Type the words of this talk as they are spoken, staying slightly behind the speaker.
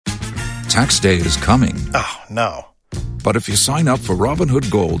Tax day is coming. Oh, no. But if you sign up for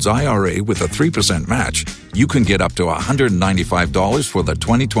Robinhood Gold's IRA with a 3% match, you can get up to $195 for the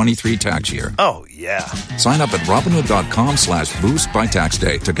 2023 tax year. Oh, yeah. Sign up at Robinhood.com/boost by tax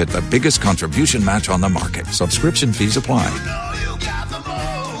day to get the biggest contribution match on the market. Subscription fees apply.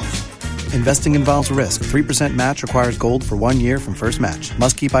 Investing involves risk. 3% match requires gold for 1 year from first match.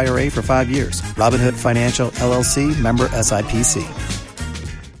 Must keep IRA for 5 years. Robinhood Financial, LLC, member SIPC.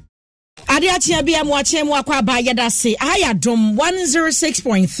 Adiatia bia mwache mwakwa ba yedase Adom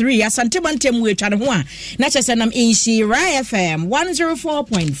 106.3 asante bantem we twa ho a na chese nam inshi Rai FM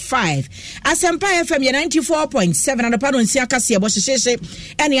 104.5 Asempa FM 94.7 and pano nsia Kasiebo hyehyehye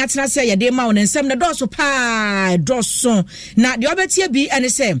ene atena se yede ma won nsem ne doso pa doso na de obetie bi ene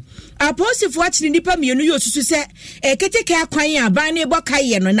se aposifo achini nipa mienu yosusu se keteke akwan aban ne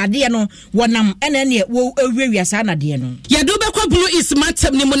bokaye no nade no wonam ene ne wo awiawia na de no yedo bekwa blue is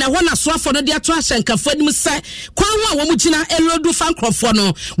matem ni mu na ho na so afo no de ato ahyenkafo nim se kwan ho a wo mu gina elodu fankrofo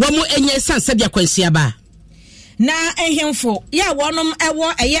no wo mu enye sanse de akwansia ba na ehemfo ya wonom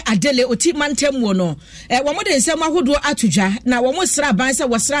ewo eye adele oti mantemwo no wo mo de nsem ahodo atudwa na wo mo sra ban se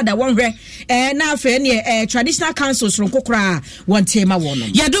wo sra da wonhwe na afa ne traditional councils ron kokora won tema wonom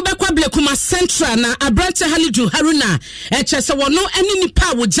ya do bekwa blekuma central na abrante halidu haruna chese wono eni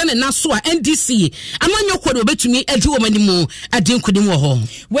nipa wo gene na so a NDC amanyo kodo betumi adu wo manimu adinkudim wo ho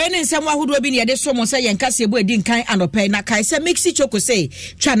we ne nsem ahodo bi ne de so mo se yen Kasiebo edi nkan anopai na kai se mixi choko say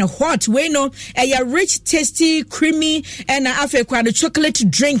twana hot we no rich tasty creamy and afekwa the chocolate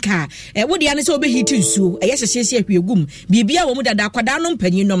drinker wo de ane se obe hit nsu hyehyehye ahwegum bibia wo mu dada kwada no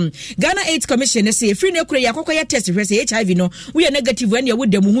mpanyinom Ghana AIDS Commission say free ne kure yakokọ ya test for HIV no we negative when you wo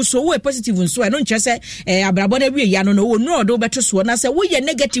dem hu so we positive nso no nkyere se abrabo na wie ya no wo no do beto so na se we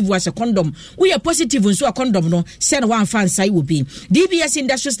negative as a condom we positive nso a condom no se na wan fan sai wo bi DBS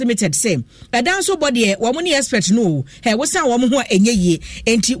Industries Limited say dan so body wo mu ne expert no wo san wo mu ho enye ye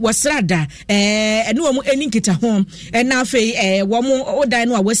enti wo srada ene wo mu eninkita and now one more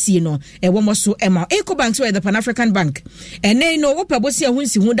dino a was no one more so Emma Ecobank so the Pan African Bank and they know what Pabosia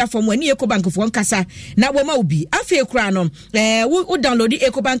wins in Wunda from when Ecobank of one casa now one will be a fair crown who download the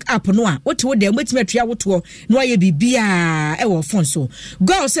Ecobank app no what would them with metria would no ye be bia ewo fonso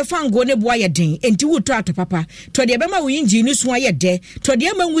go se fan go ne boy den enti wo to ato papa to de bema wo engine so aye de to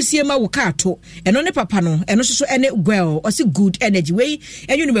de ma wusie ma wo ka to eno ne papa no eno so ene well o se good energy we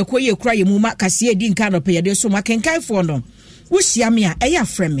enyu ne bekoye kura ye mu ma kase edi nka no pe ye de so makenkai for no Ushiamia, a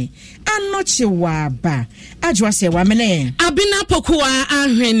friend me, and not your waba. I just say, Wamene. Abina Pokua,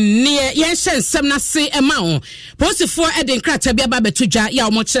 and near Yensen, Semna say a mount. Post for Eden Crater Baba Tuja, ya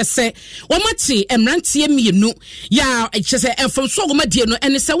much say, Wamati, and Ranti me no, ya, just say, and from Sogoma Dino,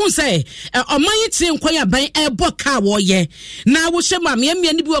 and it's a one say, or my team quite by a boka war ye. Now, we shall mammy and me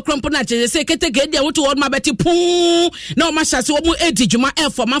and you crumponate, say, get the to all my betty poo. No, my shas, what did you my air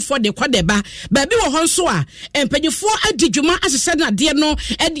for my for the quadeba, baby or Honsoa, and penny for a did you as I said na dear no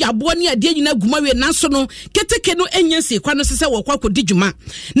e dia abo ne ade nyina guma we nanso no keteke no enyanse kwa no sese wo kwa kodi djuma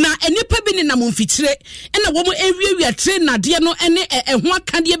na enipa bi ne na momfitire ena wo mo ewiewia train na de no ene ho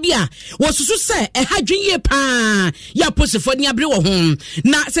akade bi a wo susu se e hadwenye pa ya posifo ni abre wo ho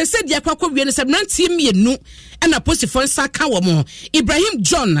na sese dia kwa wie ne se nantie mienu ena posifo nsa ka wo mo Ibrahim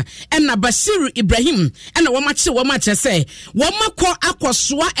John ena Basiru Ibrahim ena wo mache wo mache se wo makọ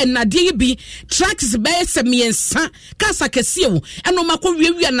akosoa enade bi tracks be se miensa kasa kesiu eno makọ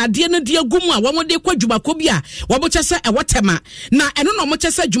wiewia nade no de agumu a wo de kwa dwumako bi a wo boche se e wotema na eno no mo che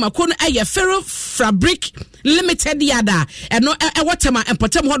se dwumako no eye Ferro Fabric Limited yada eno e wotema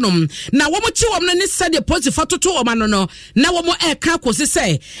empotem honom na wo mo che wo no ne se de posifo toto wo ma no na wo mo e ka kosi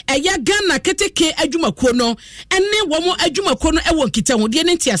se eye Ghana keteke adwumako no ene wo mo adwumako no e wo kita ho de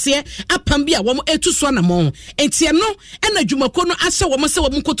ne ntiase apam bi a wo mo etu so na mo entie no ena adwumako no ase wo mo se wo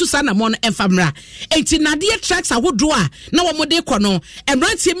mo kotu sa na mo no enfamra enti nade tracks ahodo a na wo mo de kɔ no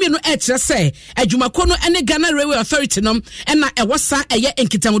emrantie mi no e kire se adwumako no ene Ghana Railway Authority no ena e wosa eye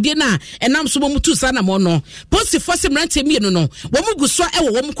enkitahode na enam so mo mutu sa na mo no post force emrantie mi no wo mo guso e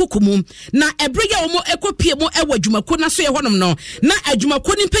wo mo kokumu na ebrege wo mo ekopie mo e wo adwumako na so ye honom no na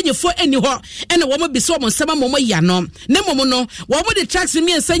adwumako ni mpanyefo eni ho ene wo mo biso mo nsema mo ya no na mo no wo mo de tracks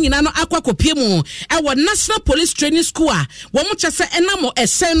mi ensa nyina no akwakopie mu e wo National Police Training School a wo mo chese enamo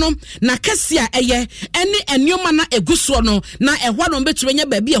esen no na kase a eye ene enioma na eguso no na ehwa no betumenya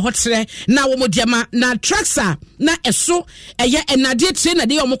ba bi ehotre na wo mo diama na tracks a na eso eye enade train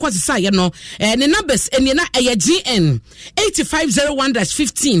de wo mo kwasesa ye no ne numbers eni na eye GN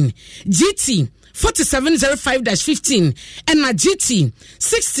 8501-15 GT 4705-15 and na GT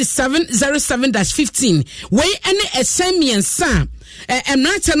 6707-15 we any assignment sa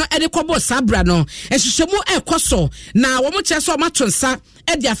emrante no ede kobo sabra no ehwehwemu ekoso na wo mo kye so matonsa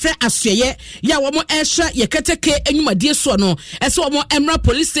ede afre asoye ya wo mo ehwe yeketeke enwumadie so no ese wo mo emra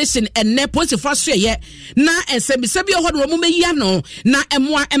police station enne police for asoye na esebisebi ho no mo meya no na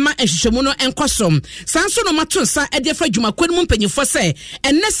emoa ema ehwehwemu no enkosom sanso no matonsa ede afre dwumakwani mu mpanyifo se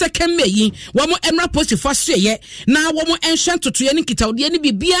enne second meyi wo mo emra police for asoye na wo mo enhwe totoye ni kitawde ni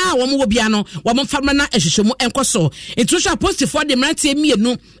bibia wo mo wo bia no wo mo famra na ehwehwemu enkoso intuition police for de mrantie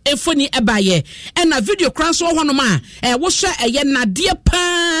mienu efoni ebaye ena video cross wo no ma wo hwe eye nade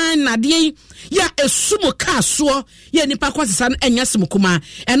pa nade ya esumo kaso ye nipa kwasesa no enya simukuma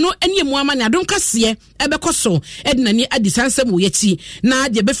eno eniemu ama ne Adom Kasiebo ebekoso edinani adisansem wo yeti na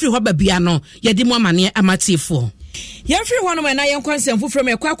de befiri ho babia no ye di mu amane amatifo Yafri hono na yen konsem fufro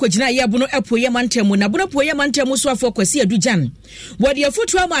me kwa akogina ye abuno epoye mantemu na abuno poye mantemu so afo kwasi adujan wode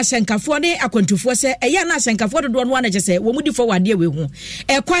afutu am asenkafo ne akontufo se eye na asenkafo dodo no anaje se wo mudi fo wade we hu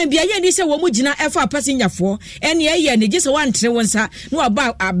kwan bia ye ni se wo mugina efa passenyafo ene eye ne gise wantre wonsa no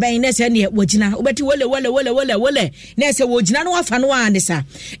aba aban ne se ne wogina obeti wole ne se wogina no afa no anesa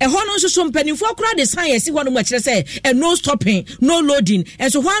hono nso so mpanifo akura de science hono mu akire se no stopping no loading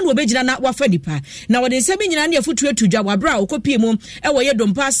enso hono obegina na wafa dipa na wode nsemi nyina ne afutu etudwa wabra okopi mu ewo ye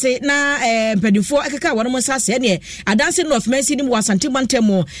dompase na mpanifo ekeka wono mo sase ne adanse north mercy ni wasante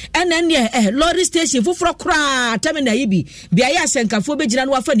mantemu ene ne lorry station fufuro kra terminal yibi bia ya senkafo begina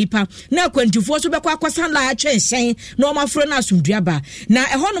no wafa nipa na akwantifo so bekwa kwasan la atwensen na o mafro na asumduaba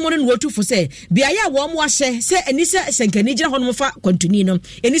na ehono mo no wotufo se bia ya wo mo ahye se enise senkani gina hono mo fa kontuni no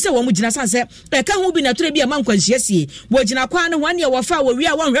enise wo mo gina sanse eka hu bi na tore bia mankwanhiesie wo gina kwa ne wane wo fa wo wi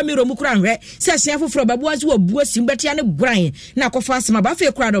a wonhwe miro mu kra nhwe se hye fufuro babuazi wo buasi mbetia ne gran na kofa asema ba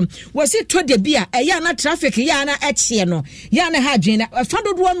fe kra dom wo se to de bia eya na traffic ya na echie no ya na ha dwen na fa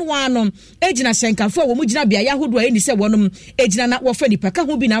dodo no ano ejina senkafo wo mu gina bia ya hodo ani se wonom ejina na wo fa nipa ka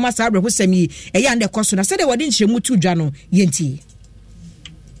hu bi na amasa abre hosam yi eya na koso na se de wode nhyemu tu dwa no yenti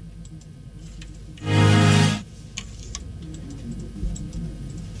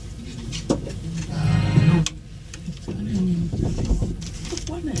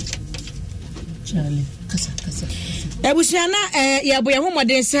Charlie kasa ebusiana ya boya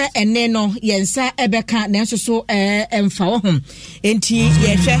homode se enne no yensa ebeka na nso so emfa wo hom enti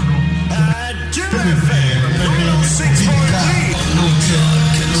ye hwe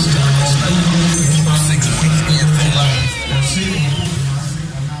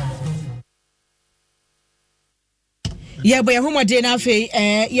ya boya homode na afi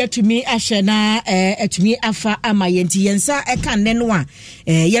yetumi ahwe na etumi afa ama yenti yensa eka nne no a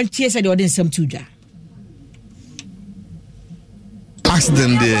yentie se de ode nsam tudwa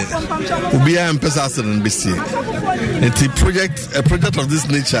accident there will be an accident this year. It's a project of this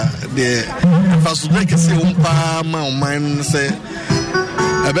nature. The first like say mine say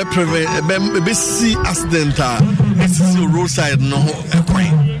a see accident this is your roadside no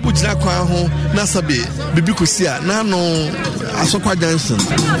kwan pujina kwan ho na sabe bibi kosia na no asokwa junction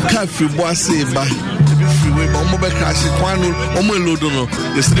car free boase ba freeway ba mo be crash kwan no o mo load no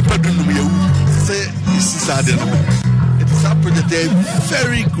the slipper dunu me say this is sad. That project is a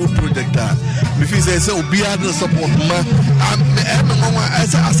very good project. If you say so, be able support ma. I'm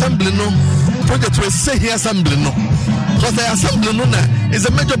assembly no project we say here assembly no. Because the assembly no is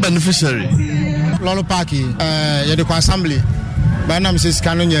a major beneficiary. Lolo Parky, you the assembly. By now, Mrs.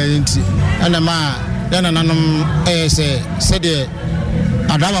 Canonia, and ma then anonymous said the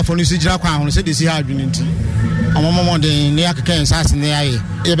Adama for Nusija Crown said this year unity. A moment the near Kansas in the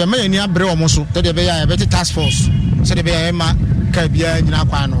eye. You be many near Brewomoso, that they be a better task force. So the Emma Kabia in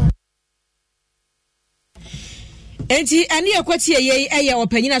Aquano. Enti ani akwati ye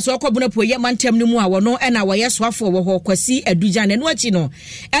opanyina so kwabuna poye mantem no mu a wono na waye soafo wo ho kwasi aduja na no achi no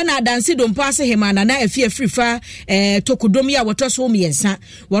na danse dompase hemana na afie frifa tokudom ya wotoso miensa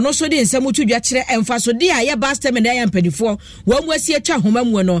wono so de nsam tudwa kire emfaso de aye bastem na ya mpanifo wo mu asi atwa homa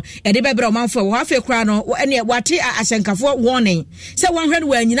mu no de bebre o manfo wo afi kra no ene wate asenkafo warning se wonhwe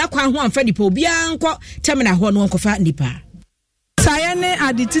no anyina kwa ho amfa dipa obia nko temena ho no nkofa nipa sayane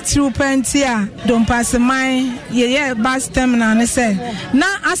aditiru pentia don pass my ye bus terminal ne say na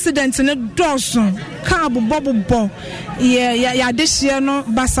accident ne dosun car bobo ya dehie no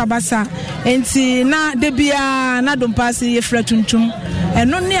basa enti na debia na don pass ye fratuntum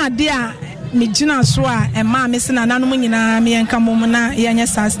eno ne ade a me gina so a ema me se na nanom nyina me enka mom na yenye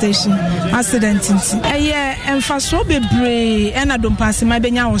sa station accident nti eye emfaso bebre ena don pass my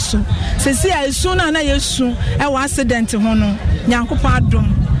benya wo so sesi a esu na yesu e wa accident ho no nyankopon adom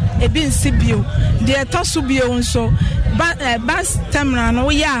ebi nsibio de etoso bio nso bus terminal no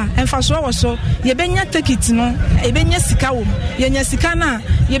ya emfaso wo so ye benya ticket no e benya sika wo ye nya sika na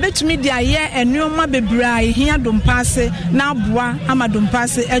ye betumi dia ye enuoma bebra hia dompase na aboa ama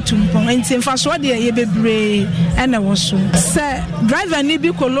dompase atumpon enti emfaso de ye bebre ene wo so se driver ni bi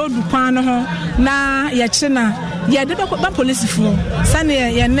kolodu kwan no ho na ye che na ye de ba police fo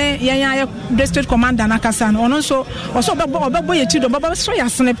sane ye ne ye ya district commander na kasa no ono so oso obebo ye ti do baba so ya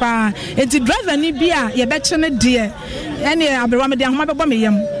sene pa enti driver ni bi a ye be che ne de ene abewa me de ahoma bebo me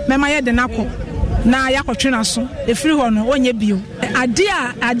yam mema ye de nako na yakotwena so efiri ho no onye bio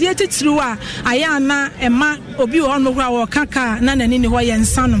ade titiriu a aya na ema obi ho no kura wo kaka na nani ni ho ye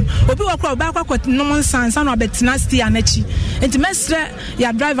nsanom obi wo kura ba kwakot nom nsansa no abetina stia nachi enti mesre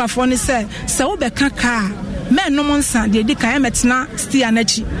ya driver for ni se wo be kaka men nom nsa de di kan emetina stia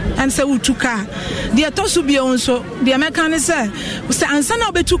nachi en se utuka de tosu bio nso de meka ni se ansa na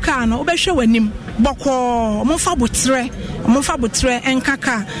obetuka no obehwe wanim boko momfa botre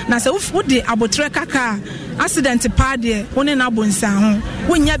enkaka na se wode abotre kaka accident paade woni na bonsa ho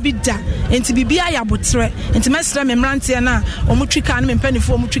wonya bida enti bibia ya botre enti mesra memrante na omutwika na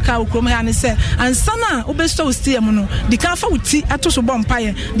mempanifo omutwika okrom ha ne se ansa na obesto stiem no di kan fa wuti atoso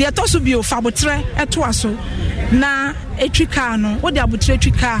bompaye de atoso bio fa botre eto aso na etwika no wode abotre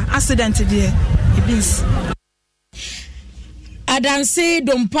twika accident de ebis Adanse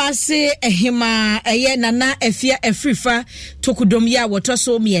dompase ehima eye nana efia efrifa tokudom ya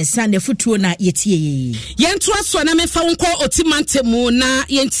wotoso miensa na futuo na yetie yentu aso na mefa wonko otimantemu na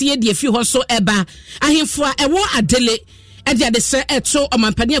yentie de efi ho so eba ahemfo a ewo adele edi adese eto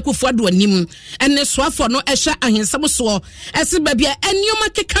omampani akufo ado anim enne soafo no ehya ahensam so ese babia enioma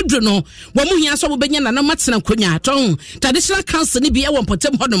kekadro no wo mu hia so bo benya na matena konya ton traditional council ni bi e wo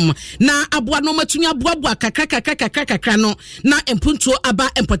potem hodom na aboa no matunya aboa kakra no na empuntuo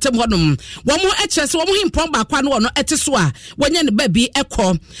aba empotem hodom wo mu eche se wo mu himpon ba kwa no no ete so a wonya ne babi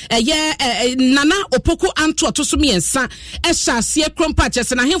ekọ eye nana opoku anto otoso miensa ehya ase krompa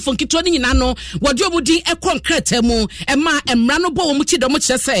chese na hemfo nkito ni nyina no wode obudi ekọ nkrata mu emra no bo wo mu chidom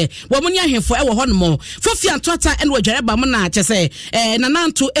chese wo mu nya hemfo e wo ho no mo fofi antota ene wadware ba mu na chese nana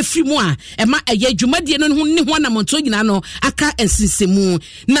anto efri mu a ema eye dwumadie no ni ho na monto nyina no aka ensinsemu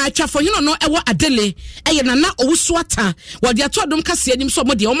na atwafo hino no ewo adele eye nana owusuata wode ato Adom Kasiebo so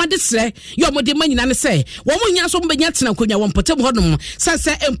mo de o made sre yo mo de manyina ne se wo mu nya so mo benya tena konya wo potem hodom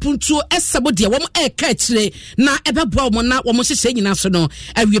sanse empuntuo esebo de wo mo eka kire na ebeboa wo na wo mo hyehyɛ nyina so no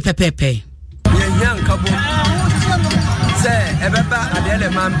awie pepepe yenya nkabo se ebeba adele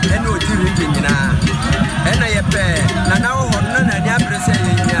mam ene odiri nyina ena yepe na wo ho na ni abrese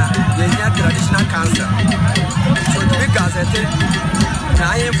yenya traditional council so the big gazette na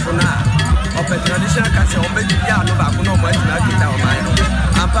yefuna of a traditional council on be ya no ba ko no mo atima kita o man no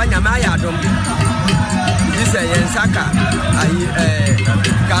ampanya ma ya Adom this yensaka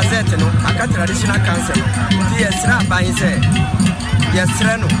gazette no aka traditional council the yesra ban se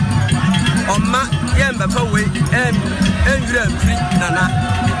yesra no Oma yemba fa we enwura mfiri nana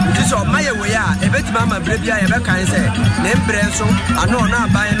nti so ma ye we a ebetima ma bre bia ye be kan se ne mbre nso ano na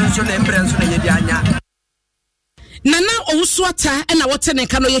aban no nso ne mbre nso na ye di anya nana owusuata ena wote ne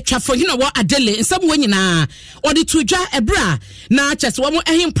kano ye twafo hino wo adele nsam wanyina odi tudwa ebra na chese wo mo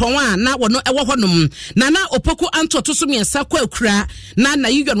ehimpon a na wono ewo honom nana opoku antoto so miensa kwa akura na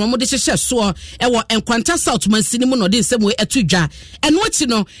yiyɔ no mo de hyehye so ewo enkwanta south mansini mu no de nsam we etudwa eno achi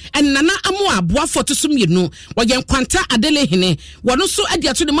no nana amo aboa foto so mienu wo ye enkwanta adele hene wono so ade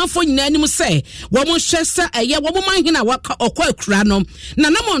ato de manfo nyina anim se wo mo hwese eye wo mo man hena wakɔ akura no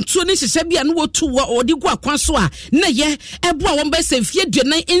nana mo ntuo ne hyehye bia no wotu wo odi gu akwan so a na ye eboa won be se fie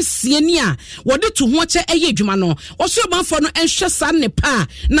duana ensie ni a wode to ho che eye adwuma no oso manfo no enhwe sa ne pa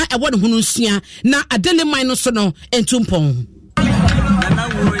na ewo ne hunu nsua na adele man no so no entumpon na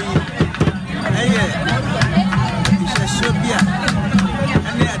wo yi eye ishashobia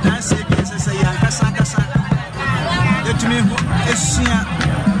ane adanse bi sese ya kasa yetumi ho esua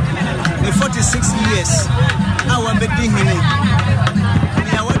the 46 years awa be di hene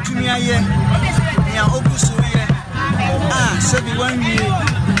ni awatumi aye ni ogusu ye sebi one year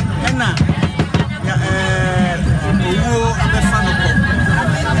ena ya owo abefa no ko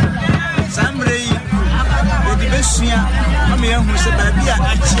samre yi de besua am ye hu se ba bia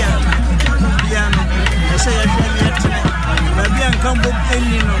achia bia no ese ya hwe ni atene ba bia nkambo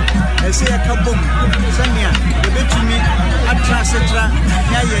eni no ese ya kabom sania de betumi atrasetra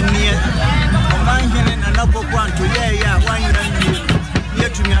ya ye nie o man hene na naboko anto ye ya wanyira ni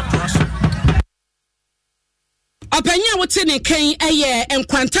yetumi atraso Openya wote ne kan eye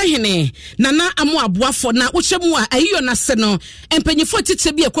enkwantahene nana amo aboafo na wohyemu a ayiyo na se no empanyifo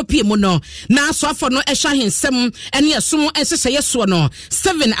tete bi ekopie mu no na asoafo no ehwa hensem ene esom enseseye so no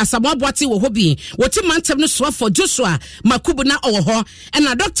 7 asabo aboate wo hobi wote mantem no soafo Joshua Makubu na owo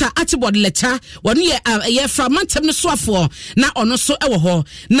ena Dr. Archibald Lecha wonu ye fra mantem no soafo na ono so ewo ho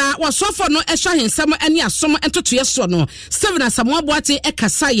na wasoafo no ehwa hensem ene asom entotoye so no 7 asabo aboate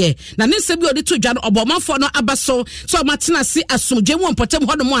ekasaye na ne nse bi odi to dwa no obomafo no abaso so matena si asomdwe mu mpotem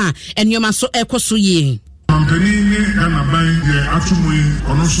hodomo a enyoma so ekoso yi Company ni na ban ye atumoyi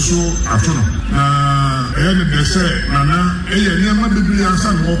ono soso atono na ene de se nana eye ni ma biblia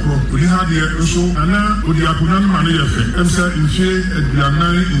ansa no okro oni ha de so nana odi akuna no ma no ye fe emsa nche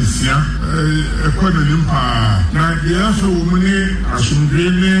aduanan nsia ekwa na nimpa na ye aso wo mu ni asomdwe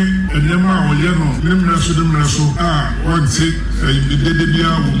ni enyema a oye no nimra so a wonti de bia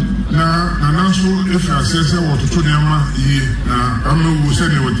wo na nana so efa sese wo toto ne ama yi na amu wo se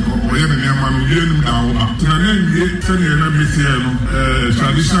ne wo oye ne ama no ye nim da wo na nanye tani na metia no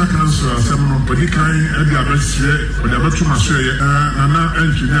traditional council asem no podikan e dia besire o dia betu masoye na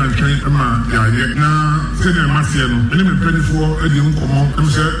engineer ntwen ma yaye na tani mafia no ene me panifo e di nkomo em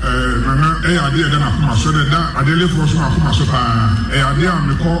se na e ade da na kuma so da adele fo so akuma so pa e ade a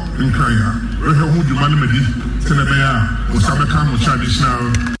me ko nkran ya we he hu djuma no medi tene be ya o sabeka mo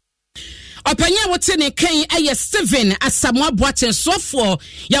traditional Openya wote ne kan eye Steven Asamoah Boateng sofo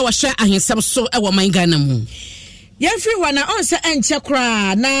ya wo hwe ahensem so e wo mangana mu Yemfiri wana onse enche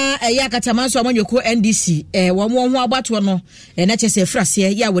kra na ya katamanso amanyoko NDC wo ho abato no na chese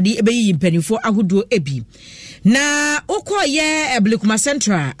frase ya wodi ebeyi mpanifo ahodo ebi na ukoye Blekuma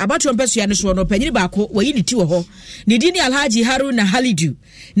Central abato mpeso ya no so no panyiri baako wayi niti wo ho ne di ni Alhaji Haruna Halidu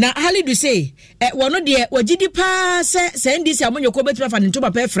na Halidu say wono de wagidi pa se NDC amanyoko betuma fa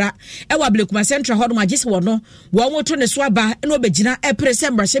ntoba pefra wa Blekuma Central ho no magise wono wo moto ne so aba na obegina prese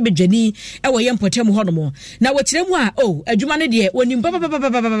mbrase bedwani wo ye mpotem ho no na wo adwuma ne de wonim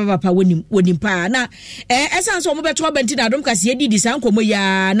papa wonim pa na esanso mo beto abenti na Adom Kasiebo di sankomo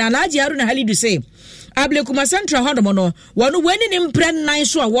ya na Alhaji Haruna Halidu say Blekuma Central hodomo no wono weni ne mpre nan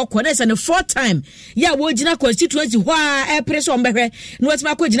so a wokọ na se ne 4 time ya wo gina constituency ho a press on behwe na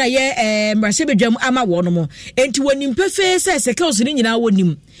watima ko gina ye mrase bedwam ama wono mo enti wonim pefe se sekels ni nyina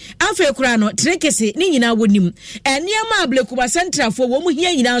wonim afa kura no trekese ni nyina wonim eniama Blekuma Central fo wo mu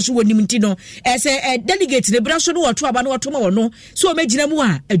hia nyina so wonim nti no se delegate ne braso no woto aba no woto ma wono so o megina mu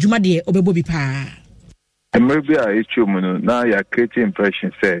a adwuma de obebo bi pa emebi a echumu no na ya create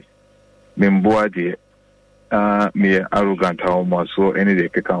impression say memboa de me arrogant how so any day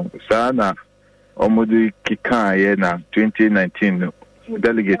keka sana omodu kika ye na 2019 no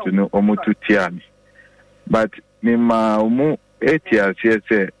delegate no omotu tiami but me ma omu etia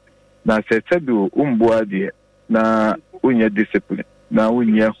say na sebi umboa de na unye discipline na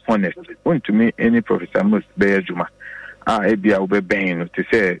unye honest untumi any professor must be adwuma ebia wo be ben no to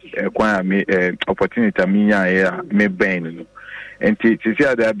say kwan me opportunity me ya me ben no. And see, they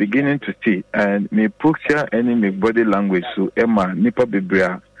are beginning to see, and me picture any me body language so Emma nipa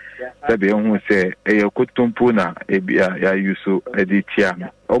bibria sabi who say kutumpu na ya yusu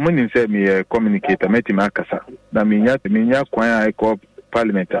editia. Omuni say me communicate meti makasa. Na minya kwan I call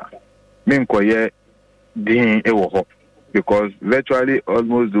parliamenta. Me nkoye din ewo because virtually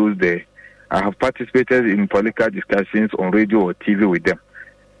almost those days I have participated in political discussions on radio or TV with them.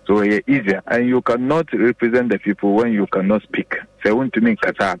 So it's easier, and you cannot represent the people when you cannot speak. So I want to make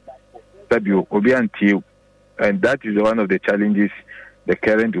Qatar, and that is one of the challenges the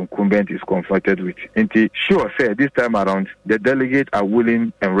current incumbent is confronted with. And sure, say this time around, the delegates are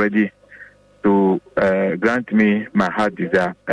willing and ready to grant me my heart desire.